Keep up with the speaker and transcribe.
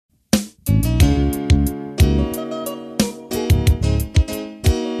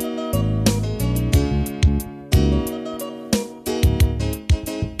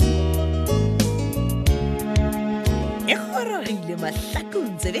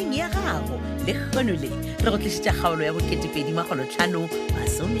sellathekeng ya gago le kgono le re go tlišitša kgaolo ya bo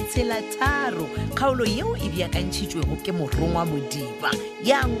 2023 kgaolo yeo e beakantšhitšwego ke morongwa modiba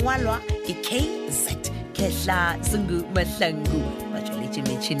ya ngwalwa ke KZ Kehla Zungu Mahlangu ba tšweletše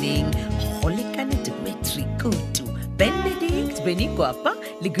metšhineng go lekane Dimitri Kutu Benedict Benikwapa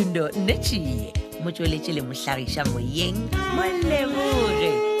le Gundo Nnetšie motšweletše le mohlagiša moyeng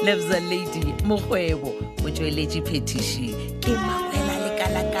Moleboge Lebza Lady Mokgwebo motšweletše phetiši ke Makwela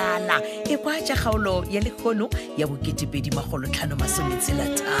Lekalakala e kwa tša kgaolo ya lekgono ya bo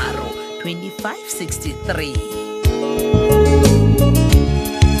 2023 2563.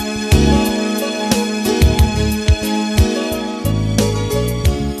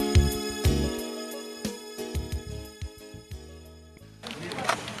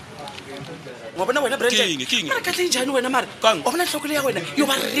 wa bona wena Brandon mara ka tlenjane wena mara o bona tlhokole ya wena yo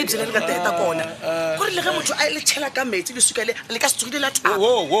ba ribs le ka teta kona gore le ge motho a le tshela ka metsi le suka le ka setsugile la thapa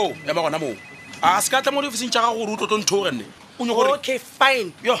wo ya ba gona mo a ska tla mo le ofising tša ga gore o tlotlo ntho genne o nye gore okay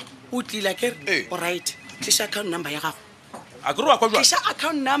fine yo o tlila ke all right tlisha account number ya gago a ke re wa kwa jwa tlisha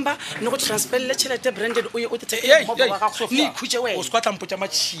account number ne go transfer le tšhelete Brandon o ye o tete mo ba gago ni khutse wena o ska tla mpotsa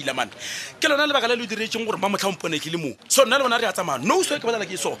matšhila man ke lona le baka le diretseng gore ba motlha mpone ke le mo so nna le bona re a tsamaya no so ke batla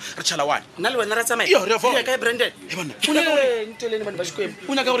ke so re tšhala one nna le wena ra tsamaya Yo, re a fo- ya ka Brandon bona ntolene bana ba xikwembu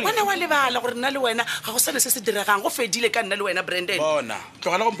o nyaka gore wena wa lebala gore nna le wena ga go sane se se diregang go fedile ka nna le wena Brandon bona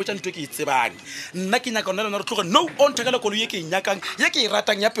tlogela go mpotsa ntho ke e tsebang nna ke nyaka nna le re tloge no on thekela kolo ye ke e nyakang ye ke e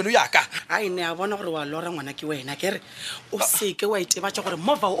ratang ya pelo yaka ai ne a bona gore wa lora ngwana ke wena kere o seke wa itebatša gore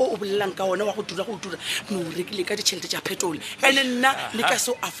mova o bolelang ka ona wa go tura no o rekile ka ditšhelete tša petrol ande nna le ka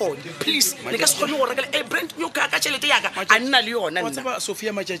se afford please le ka se kgone go rekela Brand yo ka tšhelete yaka a nna le yona wa nna tseba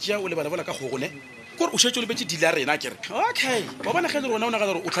Sofia matšatši a o lebalabola ka gogone kore o šetse o lebetse dile a rena kere okay wa bona ge le rona o naga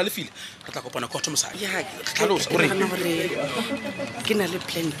gore o tlhalefile re tla kopana kgotho mosadi ya Tlhalosa, o reng? ke gore ke na le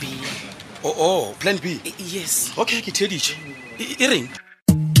plan B oh plan B yes okay ke theeditše e reng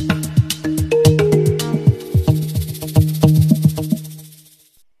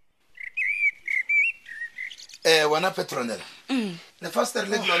Wana Petronella. Le faster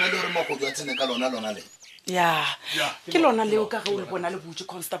le lona le re mo go tswa tsene ka lona le. ya ke lona leo ka gore bona le butse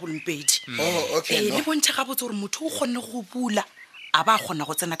constable Mpedi Oh, okay. le No. bontšha ga botse gore motho o kgonne go bula a ba kgona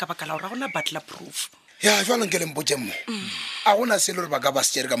go tsena ka baka la gore ga gona butler proof Ya, jwa ke le mpotse mo. A gona se le re ba ka ba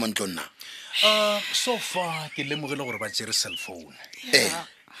se tsere ka montlong na. So far ke lemogile gore ba tsere cell phone Eh.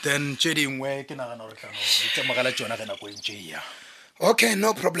 then tše dingwe ke nagana gore tlano itemogela tsona ka nako e ntše ya Okay,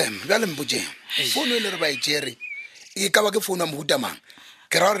 no problem. Jwa le mpotse. Phone le re ba e tsere. E ka ba ke phone ya mohuta mang.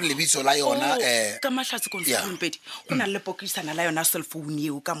 Ke ra re lebitso la yona ka mahlatse Yeah. constable Mpedi go na le pokisana la yona cell phone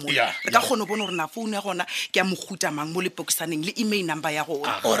eo ka mo Yeah, re ka kgone bona gore na phone ya gona ke ya mohuta mang mo le pokisaneng le email number ya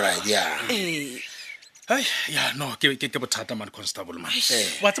gona all right, yeah. ai ya no ke bothata man constable man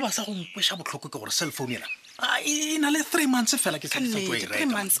wa tseba sa go nkweša botlhoko ke gore cell phone ena e na le 3 months fela ke sa nnete, 3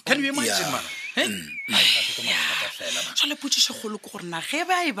 months can you imagine Yeah. man jale potsiše golo ke gore na ge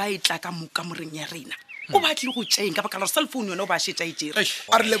ba e tla ka moreng ya rena o batle go tšeng ka baka la gore cell phone yone o ba šetša e tšere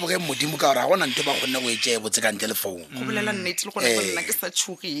A re leboge modimo ka gore a gona nto ba kgonne go e tseye botse ka ntle le phone. go bolela nnete le gona go nna ke sa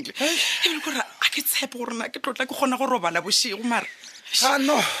tšhogile ebile kore a ke tshepe gore na ke tlotla ke kgona go robala bošego mara Ah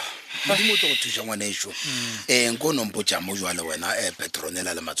no. Modimo o tlo go thuša ngwana ešo. Nko o nompotša mo jwale wena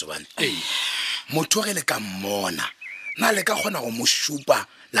Petronella le Matsobane. Motho ge le ka mmona na le ka kgona go mo šupa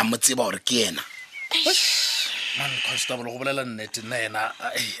la mo tseba gore ke yena. man constable go bolela nnete nna ena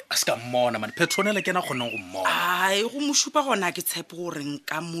a se ka mmona man Petronella ke ena kgonang go mmona ai go mošupa gona ke tshepe gore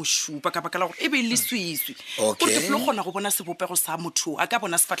nka mošupa ka baka la gore e be le swiswi Okay. gore ke felo kgona go bona sebopego sa motho a ka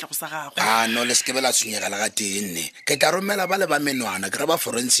bona sefatlhego sa gagwe Ah no le skebe la tshwenyegela ga teng nne. Ke ka romela ba le ba menwana ke re ba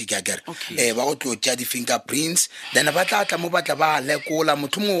forensic ya kere. Okay. Ba go tlo tšea di fingerprints then ba tla mo batla ba lekola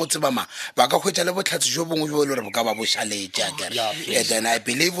motho mo o tseba ma ba ka hwetša le botlhatsi jo bongwe jo le re bo ka ba bo šaletša ya kere. Then I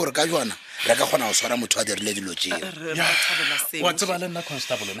believe gore ka jwana re ka kgona go swara motho a dirile dilo tseo. Re thabela seo. wa tseba le nna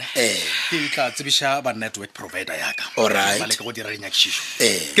constable ne ke tla tsebiša ba network provider yaka Alright. ba leka go dira dinyakišišo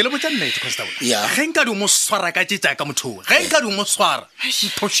Eh. ke le botša nnete constable Yeah. ge nka di o mo swara ka tšetša ka motho ge nka di o mo swara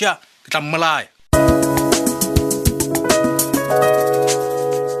mphoša ke tla mmolaya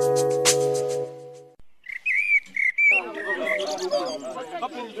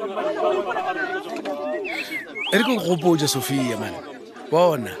e re ke gopotse Sophia man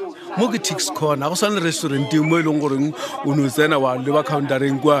bona mo ke tix corner go swane restauranteng mo e leng goreng o ne o tsena wa leba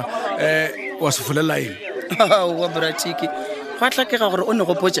countereng kwa wa se folela eng wa bratiki go tlhokega gore o ne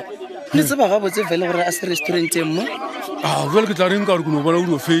go potsa le tseba ga botse fela gore a se restauranteng mo jale ke tla reng ka gore ke no bona o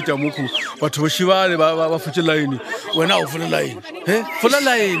di o feta moko batho ba šibale ba fotse line wena o folela ene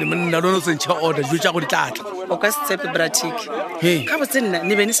folela ene monna lone o tsentšha order jo tša go di tlatla o ka se tshepe bratiki ka botse nna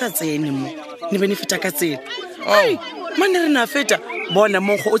ne be ne sa tsene mo ne be ne feta ka tsela ai mane re na feta bona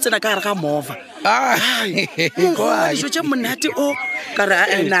monkgo o tsena ka gare ga mova monkgo wa dijo tša monate o ka re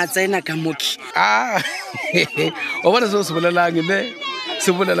a na tsena ka moki o bona seo se bolelang ne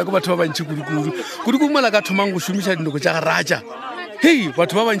se bolela ko batho ba bantši kudu mola ka thomang go šomiša dinoko tša garaja hei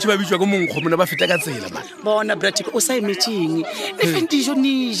batho ba bantši ba bitswa ko monkgo mona ba feta ka tsela man bona bratiki o sa emetšeng e feng dijo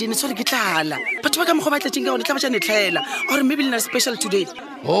nije ne tshware ke tlala batho ba ka mokgwa ba tletšeng ka gone tla ba tša netlhaela ore maybe le na special today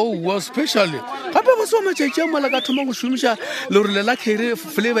wa special gape go sewa matšatši a mola ka thomang go šomiša lerole la kere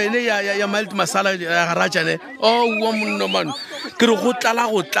flavor ele ya mild masala ya garajane wa monno man ke re go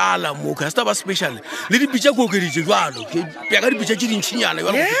tlala mo ka sta ba special le dipitša ko okeditše jalo ya ka dipitša tše dintšhinyana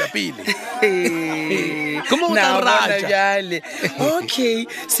jalo go feta pele jale okay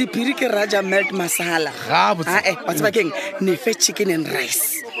sephiri ke raja mild masala wa tseba keng ne fe chicken and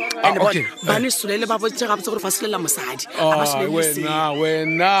rice and ba ne solele ba botse ga botse gore fa selela mosadi a ba solele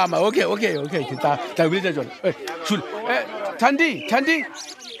wena okay ke tla buletša jona shule Thandi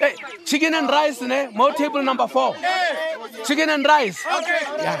chicken and rice ne mo table number 4 chicken and rice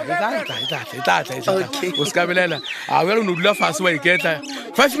ya o ska belela a wela no dula fase wa iketla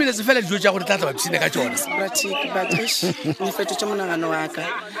 5 minutes fela dijo tša gore tla ba psine ka tsona bratiki batish ne fetotše monagano wa ka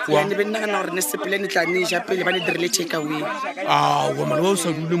ya ne be nnagana gore ne sepele ne tla neja pele ba ne dirile take away wa mane wa o sa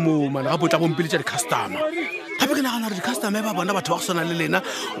dule mo mane ga potla bompele tša di-customer gape ke nagana gore di-customer ba bona batho ba go swana le lena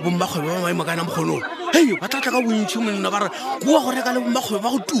bommakgwebe ba maemo kana mokgonong hei ba tlatla ka bontšhi monna ba re kua go reka le bommakgwebe ba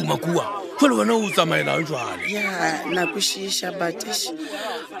go tuma kua fele wena o tsamaelang jale ya nakwešiša batish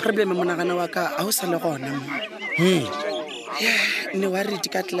probleme monagano wa ka a o sa le gona mo ne wa re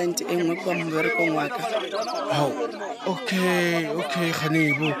dikatlant e nngwe kwa moberekong wa ka okay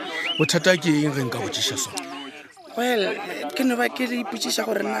ganebo bothata ke eng ge nka botšiša sona well ke no ba ke re ipotšiša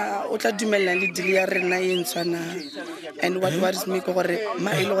gore na o tla dumelelana le dile ya rena e ntshwana and what worries me ke gore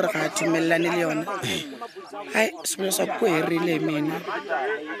ma e le gore ga a dumelelane le yona hai sebolo sa ko e rile mina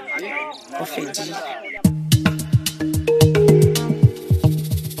o fedile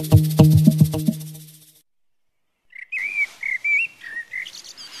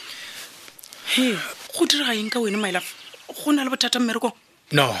go dira eng ka wena my love go na le bothata mmereko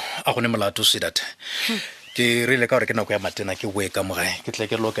no a gone molato sweetheart ke rile ka gore ke nako ya matena ke boe ka mogae ke tle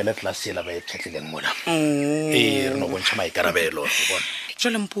ke lokele tlase ela ba e tlhetlileng mola re no bontšha maikarabelo bona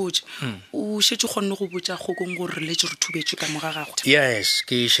jale mpotse o šetse kgonne go botsa kgokong gore re letse re thubetswe ka moga gago yes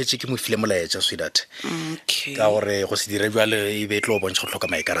ke šetse ke mo file molaetša sweetheart ka gore go se dire bjale e be tlo bontšha go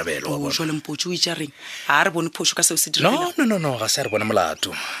tlhoka maikarabelo jale mpotse o itša reng ga re bone phoso ka seo se direla no ga se re bone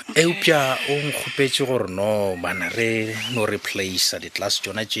molato eupša o nkgopetse gore no mana re no replace di-class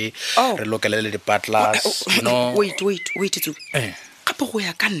tsona tše re lokelele di-butlers wait tso gape go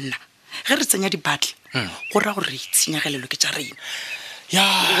ya ka nna ge re tsenya di-buttle go ra gore re itshenyagelelo ke tša rena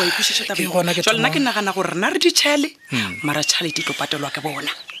nna ke nagana gore rena re ditšhele mara tšhalete tlo patelwa ke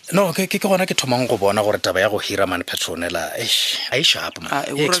bona no ke gona ke thomang go bona gore taba ya go hira man petronela a e sharp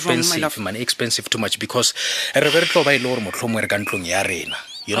man expensive too much because re be re tlo ba ile gore motlho mongwe re ka ntlong ya rena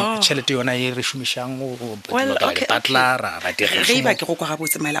tšhelete yona e re šomišang batlara ge ba ke go kwa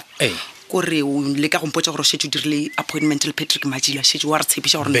gabotse maela kore o le ka gompotsa gore o šetse o dirile appointment le Patrick Majila šetse wa re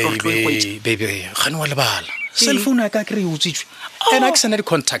tshepiša gore baby gane wa lebala cellphone ya ka ke re e utswitšwe and a ke sana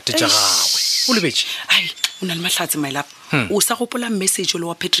di-contact tša gagwe o lebetse ai o na le mahlatse maelapa o sa gopola message le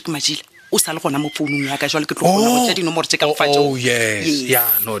wa Patrick Majila o sa le gona mo founung ya ka jwale ke tlo gona go tša dinomoro tše ka mfatšo yes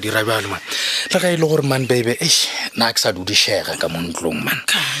no dira bjalo man tla ka e le gore man baby na ke sa dudišega ka mo ntlong man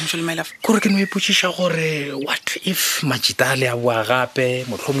kore ke no ipotšiša gore what if Majita le a boa gape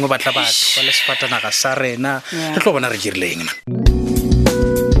motlho mongwe batla batho ba le sefatanaga sa rena re tlo bona re dirileng man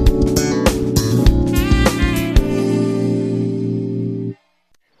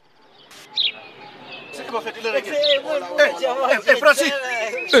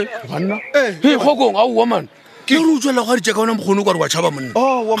banna kgokong aowa man ke re utswela ga ditšeka ona mokgone ka re wa tšhaba monna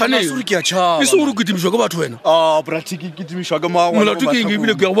e se gore ketimišwa ke batho wena molato ke eng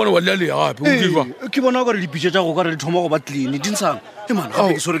ebile ke ya go bona wa lealea gape odifa ke bona gore dipitša tša go ka re di thoma go ba tlene dintshang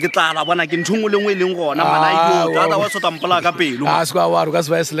gape ke sore ke tlala bona ke ntho ngwe le ngwe e leng gona mana wa sotampola ka pelo a se ka wa re ka se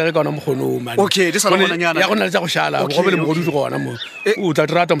ba e selege ka ona mokgonong man okay di sa le gonanyana ya go nna le tša go šala bogobe le mogodu di gona mo o tla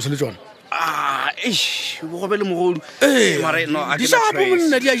dirata mosele tsona bogobe le mogodu di sa gape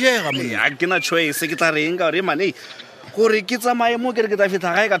monna di a jega a ke na choice ke tla reng ka gore mane gore ke tsamaye mo ke re ke tla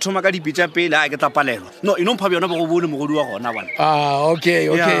fitlha gae ka thoma ka dipitša pele a ke tla palelwa no e nompha bjona bogobe le mogodu wa gona bona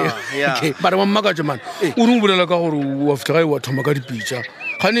okay bara mammakatso mane o re o bolela ka gore wa fitlha gae wa thoma ka dipitša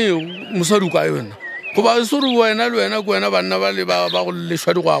gane mosadi o kae wena go ba se re wena le wena ko wena banna ba le ba go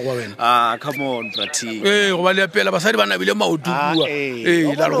lešwa digwagwa wena come on Pratik. go ba le apela basadi ba nabile maotokua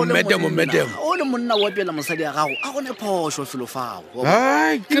la re medemo o le monna wa pela mosadi ya gago a gone phoso felo fao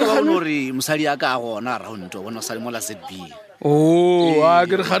ke re gane gore mosadi ya ka a gona round o bona o sa le mola ZB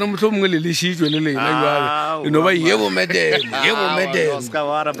ke re gane motlho mongwe le lešitšwe le lena jale eno ba yebo medemo ska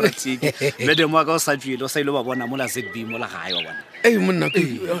wara Pratik medemo wa ka o sa tswile o sa ile ba bona mola ZB mola gae wa bona monna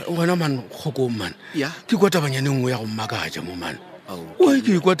wena man kgokong man ke kwa tabanyane nngwe ya go mmakatša mo man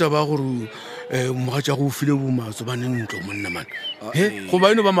ke kwa taba gore moga tša go file bomatso ba ne ntlo monna man go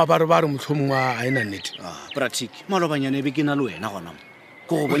ba eno ba mabare ba re motlho mongwe a ena nnete Pratik malobanyane be ke na le wena gona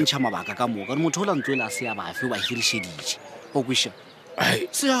go go bontšha mabaka ka moka re motho o la ntlo e la se ya bafe o ba hirišeditše go kwiša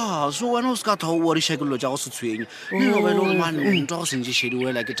so wena o se ka tha o wariša kelelo tša go se tshwenye mme o ba e le gore mane ntho go sentše šedi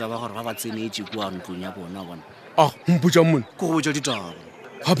wela ke taba gore ba ba tsenetše kua ntlong ya bona bona mpotša mone ko go botša ditaba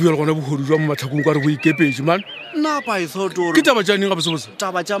gape ya le gona bogodu jwa mo matlhakong ka re bo ikepetse man napa I thought ke taba tšaneng gabosebose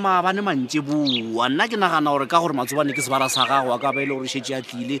taba tša maabane mantše bua nna ke nagana gore ka gore matsobane ke sebara sa gago a ka ba e le gore šetse a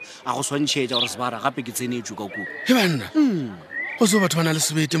tlile a go swantšhetša gore sebara gape ke tsenetšwe ka kuo banna go se batho ba na le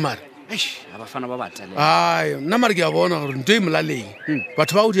sebete mare a bafana ba batale nna mare ke a bona gore nto e molaleng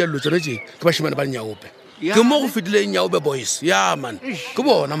batho ba go dia dilo tsone tšeng ke bašimane ba nyaope ke mo go fetileng nyaope boys man ke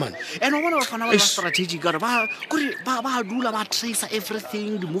bona man and o bona bafana ba strategic gore ba dula ba trace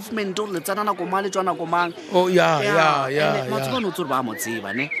everything the movement o le tsana nako mang le tswana nako mang matsebane o tsore ba mo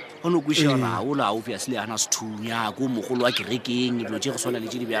tseba ne go no kwiša ra o la obviously ana sethunya go mogolo wa kerekeng dilo tše go swala le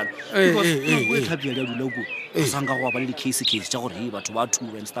tše di bjalo because tlhapia ya dula ko sanka go ba le di-case tša gore batho ba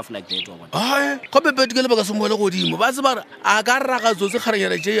thuba and stuff like that wa bona gape petekele ba ka se moele godimo ba tse bare a ka rraga tsotse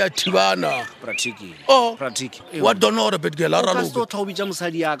kgaranyana tše ya thibana Pratik wa dona gore petekele a raloka ka tla o bitša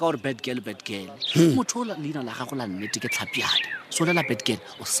mosadi ya ka gore bad girl motho o leina la gago la nnete ke tlhapiane solela bad girl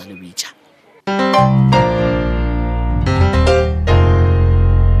o se sa le bitša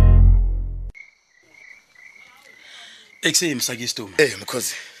Saki Stoma.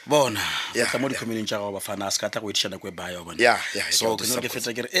 Mkhozi. Bona. Ka mo di-community tša gago bafana a se ka tla go etiša nako e baya bona. So ke ke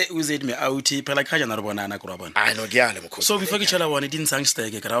fetsa ke re o zed me out phela ka jana re bona ana kore bona. No ke ale mkhozi. So before ke tšhela bone di ntshang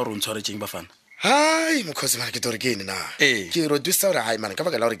steke ka ra gore o ntshwaretseng bafana. Hai mkhozi mara ke tore ke ene na. Ke ro dusa gore hai man ka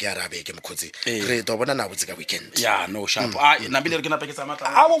baka la gore ke arabe ke mkhozi. Re to bona na botse ka weekend. No sharp. Na bile re ke na paketsa matla.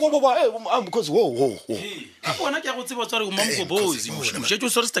 Mkhozi wo. Ka bona ke go tseba tsare go mamgo bozi. Mo shetse o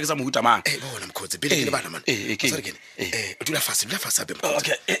sore steke sa mo huta mang. Bona mkhozi bile ke le bana man. Sorry ke. Dula fase abe mkhozi.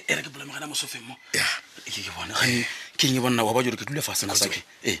 Okay, re ke bola magana mo sofeng mo. Ke bona ke nge bona wa ba jore ke dula fase na Saki.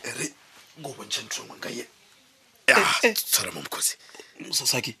 Re go bontšha ntho ngwe ka ye. Tsara mo mkhozi.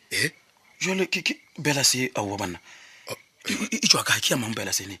 Saki. Jole ke bela se a wa bana. E tswa ka ke ya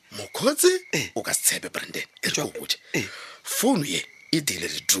mambela sene. Mokhozi o ka se tsebe Brandon. E go botse. Phone ye e dile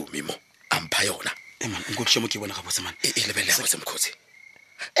re drum mo. Ampa yona. Man ngo tshemo ke bona ga botse man. E lebele ga botse mkhozi.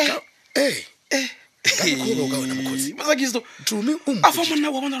 Go ga ona mkhozi. Saki sto drum a fa monna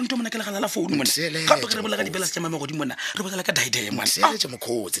wa bona ntho mona ke le gala phone mona. Ka re bola ga di bela se mama go di mona. Re bola ka daide mona.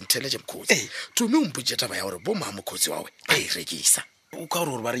 Nteleje mkhozi. Drum mputse taba ya gore bo ma mkhozi wawe a e rekisa. O ka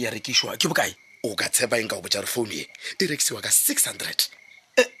gore ba re ya rekishwa ke bokae o ka tseba eng ka go botsa re phone ye e rekisiwa ka 600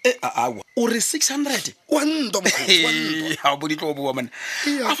 o re 600 wa ndo mkhozi ha bo di tlo bo man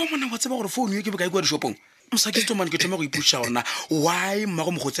a fa mona wa tseba gore phone ye ke bokae kwa di shopong Saki Stoma ke thoma go iputša gorena why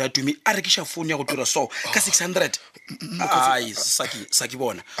mmago mogotsi a tumi a rekisha phone ya go tura so ka 600 Saki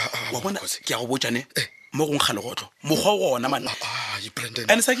bona wa bona ke a go botsane mo go nkga legotlo mogwa gona man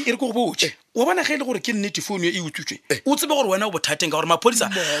and Saki e re go botse wa bona ge ile gore ke nnete phone e utswitšwe o tsebe gore wena o bothateng ka gore maphodisa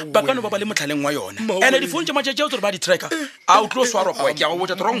ba ka no ba ba le motlhaleng wa yona and di phone tša matšatši a tsore ba di tracker a o tlo swara go ke a go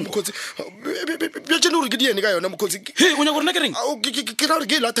botsa trong mkhozi bja tsene gore ke di ene ka yona mkhozi o nya gore nna ke reng ke ra gore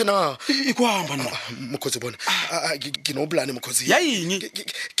ke latena e kwa bana mkhozi bona ke no blane mkhozi ya eng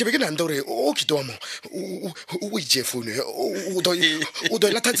ke be ke nanda gore o ke toa mo o ije phone o do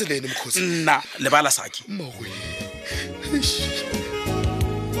latha tselene mkhozi nna le bala Saki mawe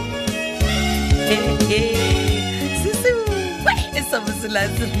sa bosela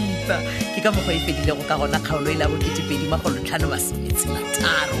tsiripa ke ka mokgwa e fedile go ka gona kgaolo e la boketepedi magolotlhano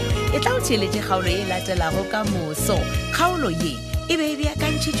masometshela-tharo e tla o theeletše kgaolo e latelago ka moso kgaolo ye e be e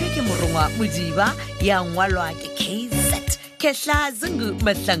beakantšhitšwe ke morongwa modiba ya ngwalwa ke KZ Kehla Zungu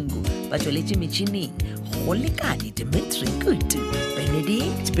Mahlangu ba tsweletše metšhineng go lekane Dimitri Kutu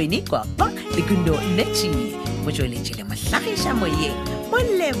Benedict Benikwapa le Kundo Nechi motsweletši le mahlagiša moyeng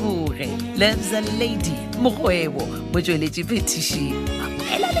Moleboge Loves a Lady Mogwebo motsweletši phetiši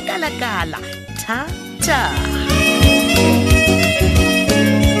Maphela le Kalakala Ta-ta